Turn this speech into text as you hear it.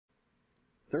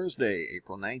Thursday,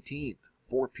 April 19th,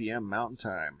 4 p.m. Mountain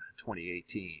Time,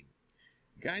 2018.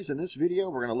 Guys, in this video,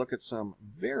 we're going to look at some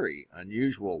very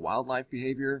unusual wildlife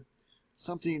behavior,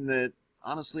 something that,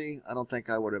 honestly, I don't think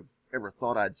I would have ever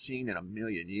thought I'd seen in a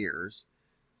million years.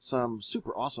 Some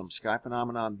super awesome sky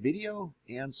phenomenon video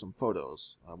and some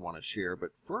photos I want to share.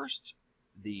 But first,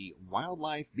 the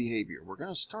wildlife behavior. We're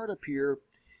going to start up here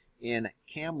in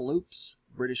Kamloops,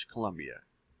 British Columbia.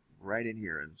 Right in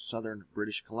here in southern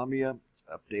British Columbia. It's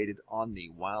updated on the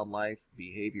wildlife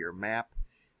behavior map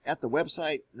at the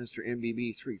website,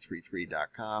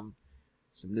 mrmbb333.com.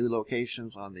 Some new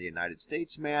locations on the United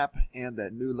States map and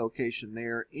that new location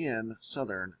there in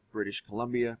southern British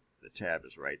Columbia. The tab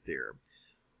is right there.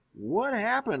 What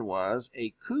happened was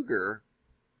a cougar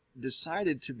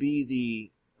decided to be the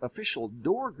official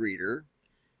door greeter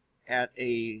at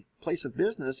a place of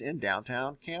business in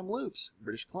downtown Kamloops,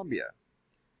 British Columbia.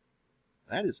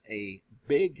 That is a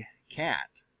big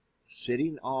cat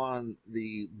sitting on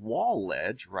the wall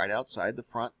ledge right outside the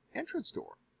front entrance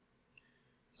door.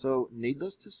 So,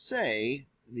 needless to say,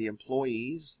 the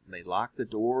employees, they locked the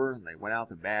door and they went out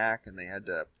the back and they had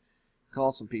to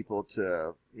call some people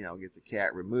to, get the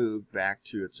cat removed back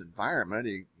to its environment.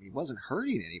 He wasn't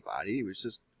hurting anybody. He was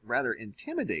just rather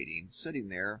intimidating sitting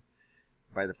there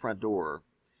by the front door.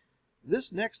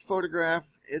 This next photograph,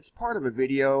 it's part of a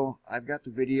video. I've got the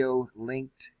video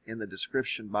linked in the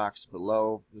description box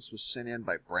below. This was sent in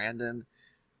by Brandon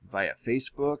via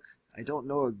Facebook. I don't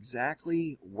know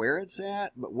exactly where it's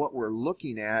at, but what we're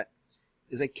looking at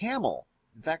is a camel.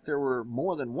 In fact, there were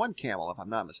more than one camel, if I'm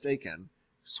not mistaken,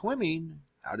 swimming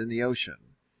out in the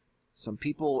ocean. Some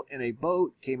people in a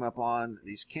boat came up on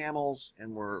these camels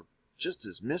and were just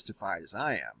as mystified as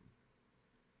I am.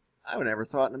 I would never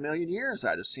thought in a million years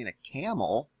I'd have seen a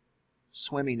camel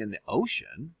swimming in the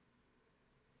ocean.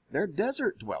 They're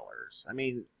desert dwellers. I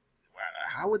mean,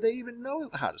 how would they even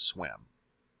know how to swim?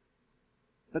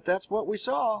 But that's what we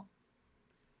saw.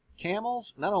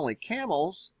 Camels, not only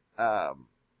camels, at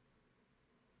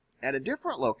a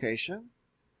different location,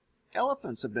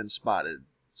 elephants have been spotted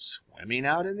swimming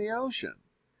out in the ocean.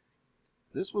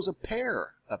 This was a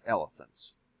pair of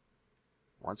elephants.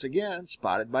 Once again,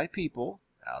 spotted by people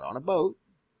out on a boat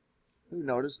who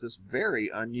noticed this very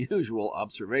unusual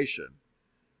observation.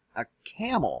 A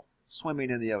camel swimming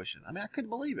in the ocean. I mean, I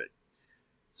couldn't believe it.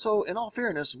 So, in all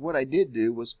fairness, what I did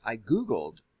do was I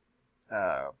Googled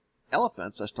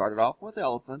elephants. I started off with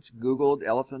elephants, Googled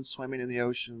elephants swimming in the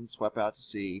ocean, swept out to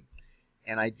sea,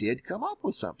 and I did come up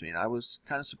with something. I was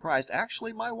kind of surprised.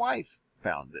 Actually, my wife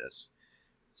found this.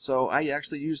 So, I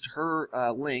actually used her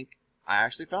link. I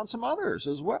actually found some others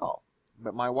as well.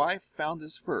 But my wife found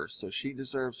this first, so she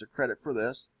deserves the credit for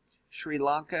this. Sri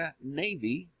Lanka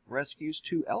Navy rescues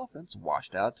 2 elephants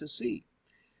washed out to sea.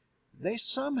 They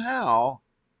somehow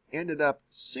ended up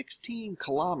 16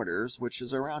 kilometers, which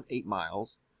is around 8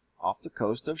 miles, off the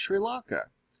coast of Sri Lanka.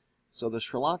 So the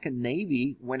Sri Lankan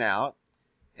Navy went out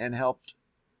and helped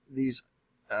these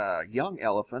young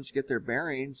elephants get their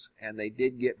bearings, and they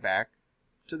did get back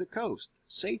to the coast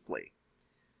safely.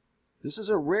 This is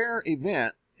a rare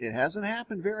event. It hasn't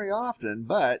happened very often,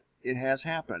 but it has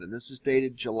happened, and this is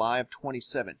dated July of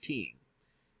 2017.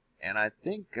 And I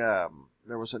think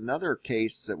there was another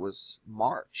case that was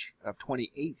March of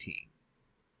 2018,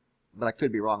 but I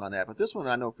could be wrong on that. But this one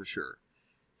I know for sure.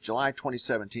 July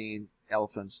 2017,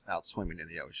 elephants out swimming in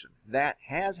the ocean. That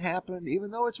has happened, even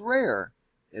though it's rare,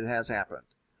 it has happened.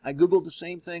 I Googled the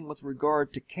same thing with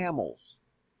regard to camels.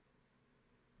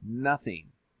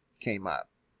 Nothing came up.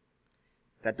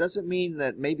 That doesn't mean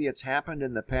that maybe it's happened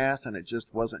in the past and it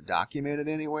just wasn't documented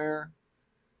anywhere.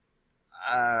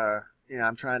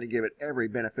 I'm trying to give it every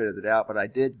benefit of the doubt, but I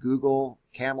did Google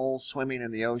camels swimming in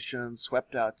the ocean,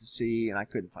 swept out to sea, and I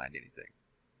couldn't find anything.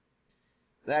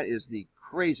 That is the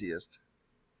craziest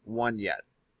one yet.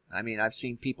 I mean, I've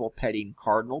seen people petting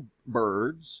cardinal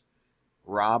birds,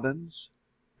 robins,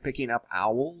 picking up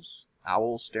owls,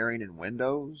 owls staring in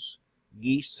windows,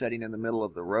 geese sitting in the middle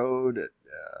of the road at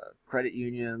credit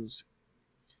unions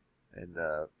and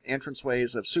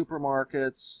entranceways of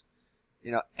supermarkets.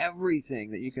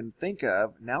 Everything that you can think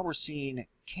of. Now we're seeing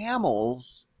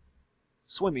camels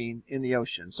swimming in the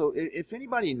ocean. So if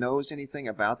anybody knows anything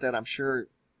about that, I'm sure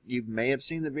you may have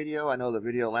seen the video. I know the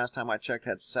video last time I checked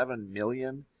had 7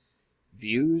 million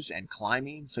views and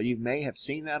climbing. So you may have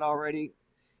seen that already.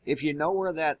 If you know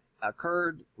where that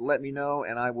occurred, let me know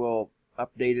and I will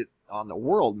update it on the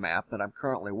world map that I'm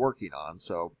currently working on.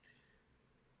 So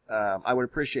I would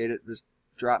appreciate it. Just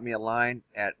drop me a line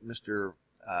at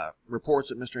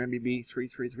reports at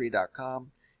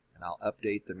mrmbb333.com and I'll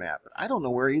update the map. But I don't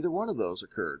know where either one of those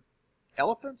occurred.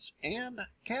 elephants and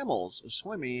camels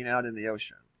swimming out in the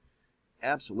ocean.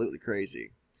 Absolutely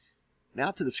crazy.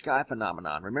 Now to the sky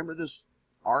phenomenon. Remember this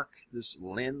arc, this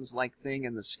lens-like thing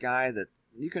in the sky that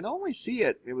you can only see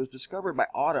it? It was discovered by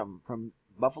Autumn from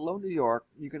Buffalo, New York.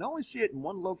 You can only see it in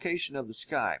one location of the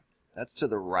sky. That's to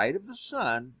the right of the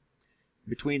sun,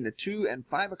 between the 2 and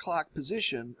 5 o'clock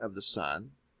position of the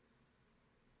sun.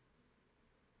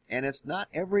 And it's not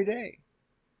every day.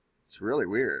 It's really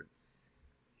weird.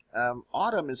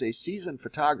 Autumn is a seasoned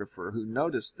photographer who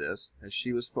noticed this as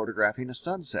she was photographing a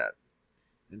sunset.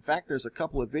 In fact, there's a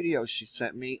couple of videos she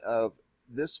sent me of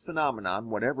this phenomenon,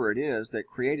 whatever it is, that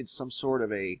created some sort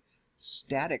of a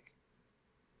static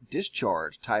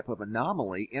discharge type of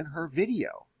anomaly in her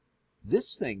video.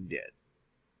 This thing did.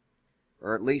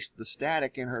 Or at least the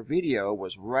static in her video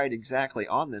was right exactly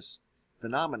on this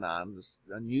phenomenon, this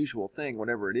unusual thing,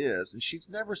 whatever it is, and she's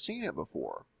never seen it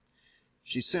before.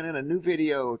 She sent in a new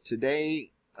video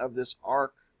today of this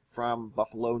arc from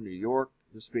Buffalo, New York.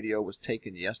 This video was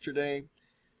taken yesterday.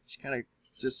 She kind of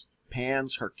just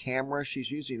pans her camera.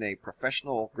 She's using a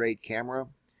professional grade camera,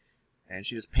 and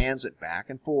she just pans it back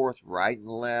and forth, right and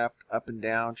left, up and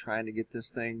down, trying to get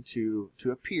this thing to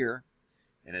appear.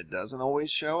 And it doesn't always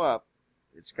show up.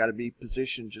 It's got to be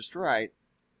positioned just right.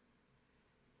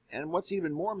 And what's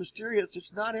even more mysterious,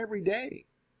 it's not every day.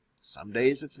 Some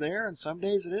days it's there and some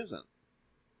days it isn't.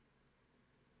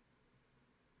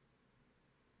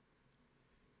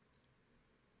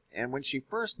 And when she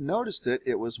first noticed it,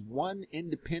 it was one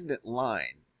independent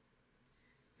line.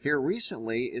 Here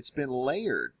recently, it's been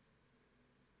layered.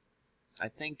 I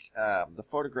think the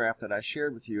photograph that I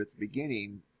shared with you at the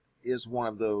beginning is one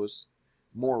of those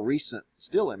more recent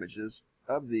still images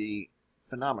of the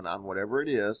phenomenon, whatever it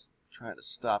is. I'm trying to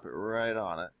stop it right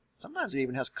on it. Sometimes it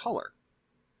even has color.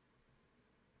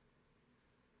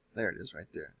 There it is right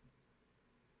there.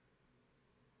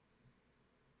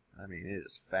 I mean, it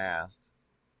is fast.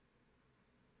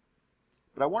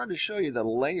 But I wanted to show you the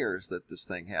layers that this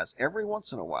thing has. Every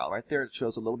once in a while, right there, it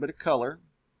shows a little bit of color.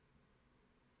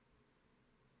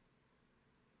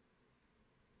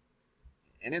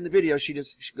 And in the video, she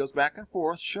goes back and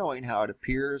forth, showing how it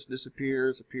appears,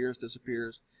 disappears, appears,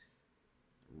 disappears.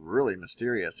 Really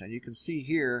mysterious. And you can see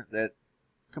here that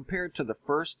compared to the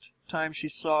first time she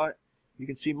saw it, you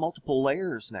can see multiple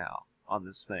layers now on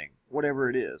this thing, whatever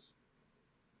it is.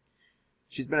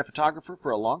 She's been a photographer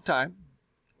for a long time.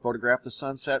 Photographed the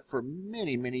sunset for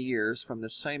many, many years from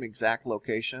this same exact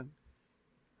location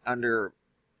under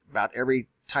about every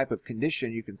type of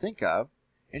condition you can think of,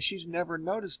 and she's never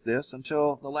noticed this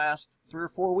until the last 3 or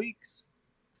 4 weeks.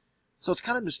 So it's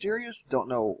kind of mysterious. Don't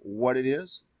know what it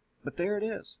is, but there it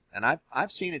is. And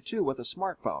I've seen it too with a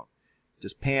smartphone.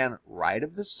 Just pan right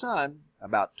of the sun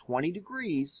about 20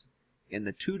 degrees in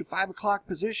the 2 to 5 o'clock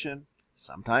position.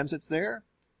 Sometimes it's there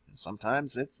and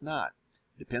sometimes it's not.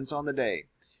 Depends on the day.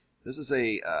 This is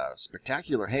a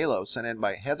spectacular halo sent in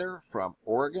by Heather from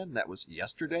Oregon. That was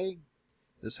yesterday.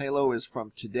 This halo is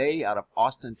from today out of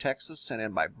Austin, Texas, sent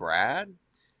in by Brad.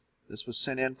 This was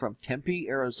sent in from Tempe,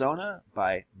 Arizona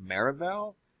by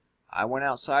Maribel. I went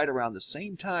outside around the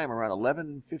same time, around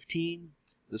 11:15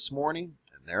 this morning,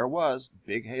 and there it was,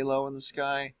 big halo in the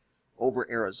sky over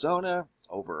Arizona,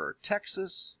 over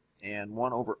Texas, and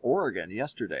one over Oregon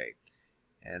yesterday.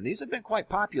 And these have been quite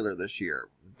popular this year.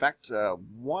 In fact,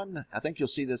 one, I think you'll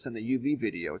see this in the UV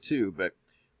video too, but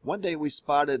one day we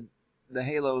spotted the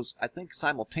halos, I think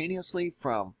simultaneously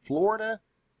from Florida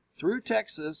through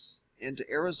Texas into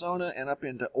Arizona and up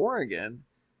into Oregon,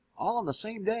 all on the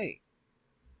same day.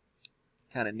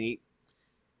 Kind of neat.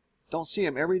 Don't see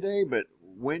them every day, but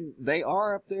when they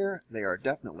are up there, they are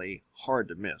definitely hard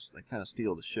to miss. They kind of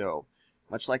steal the show.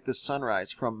 Much like this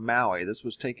sunrise from Maui. This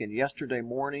was taken yesterday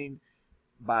morning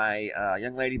by a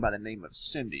young lady by the name of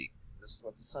Cindy. This is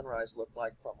what the sunrise looked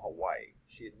like from Hawaii.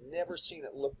 She had never seen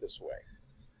it look this way.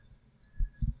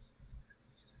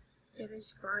 It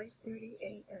is 5:30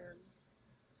 a.m.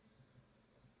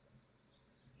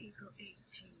 April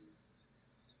 18,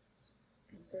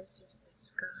 and this is the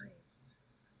sky.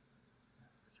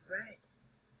 It's red.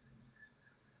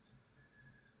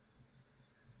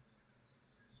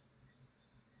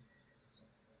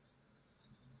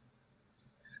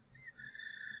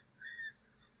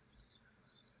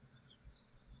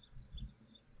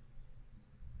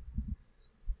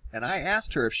 And I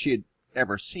asked her if she had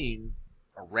ever seen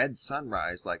a red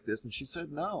sunrise like this, and she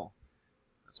said no.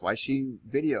 That's why she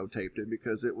videotaped it,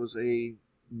 because it was a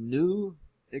new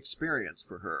experience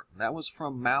for her. That was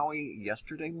from Maui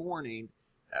yesterday morning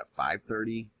at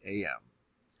 5:30 a.m.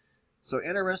 So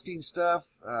interesting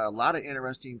stuff, a lot of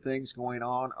interesting things going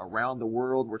on around the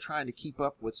world. We're trying to keep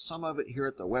up with some of it here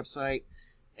at the website.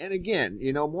 And again,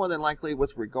 you know, more than likely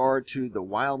with regard to the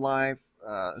wildlife,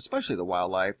 especially the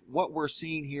wildlife, what we're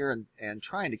seeing here and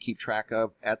trying to keep track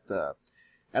of at the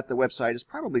website is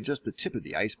probably just the tip of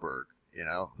the iceberg. You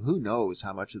know, who knows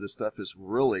how much of this stuff is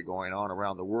really going on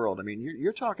around the world. I mean,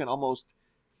 you're talking almost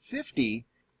 50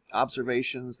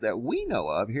 observations that we know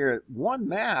of here at one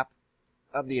map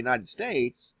of the United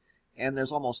States, and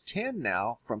there's almost 10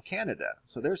 now from Canada.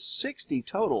 So there's 60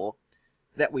 total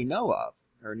that we know of,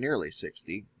 or nearly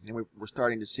 60, and we're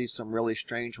starting to see some really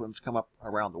strange ones come up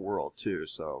around the world too.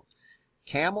 So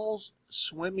camels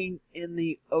swimming in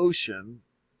the ocean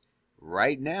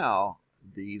right now,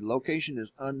 the location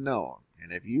is unknown,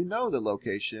 and if you know the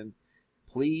location,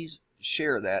 please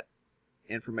share that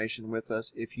information with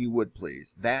us, if you would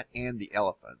please. That and the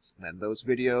elephants, and those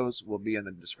videos will be in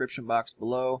the description box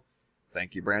below.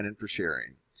 Thank you, Brandon, for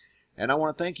sharing. And I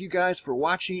want to thank you guys for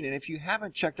watching, and if you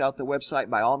haven't checked out the website,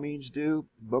 by all means do.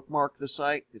 Bookmark the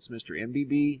site. It's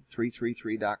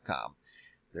MrMBB333.com.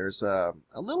 There's a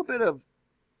little bit of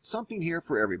something here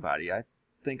for everybody. I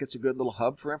think it's a good little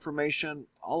hub for information.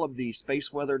 All of the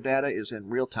space weather data is in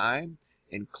real time,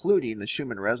 including the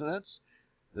Schumann resonance.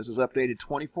 This is updated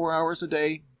 24 hours a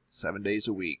day, 7 days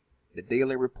a week. The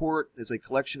daily report is a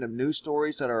collection of news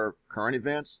stories that are current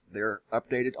events. They're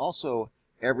updated also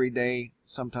every day,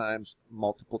 sometimes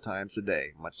multiple times a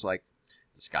day, much like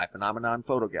the Sky Phenomenon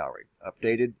Photo Gallery,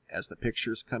 updated as the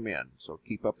pictures come in. So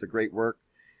keep up the great work.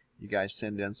 You guys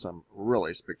send in some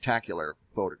really spectacular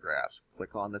photographs.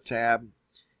 Click on the tab,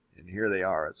 and here they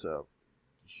are. It's a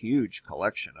huge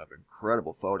collection of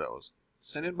incredible photos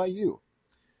sent in by you.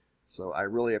 So I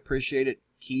really appreciate it.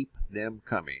 Keep them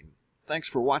coming. Thanks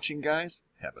for watching, guys.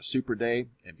 Have a super day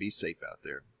and be safe out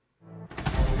there.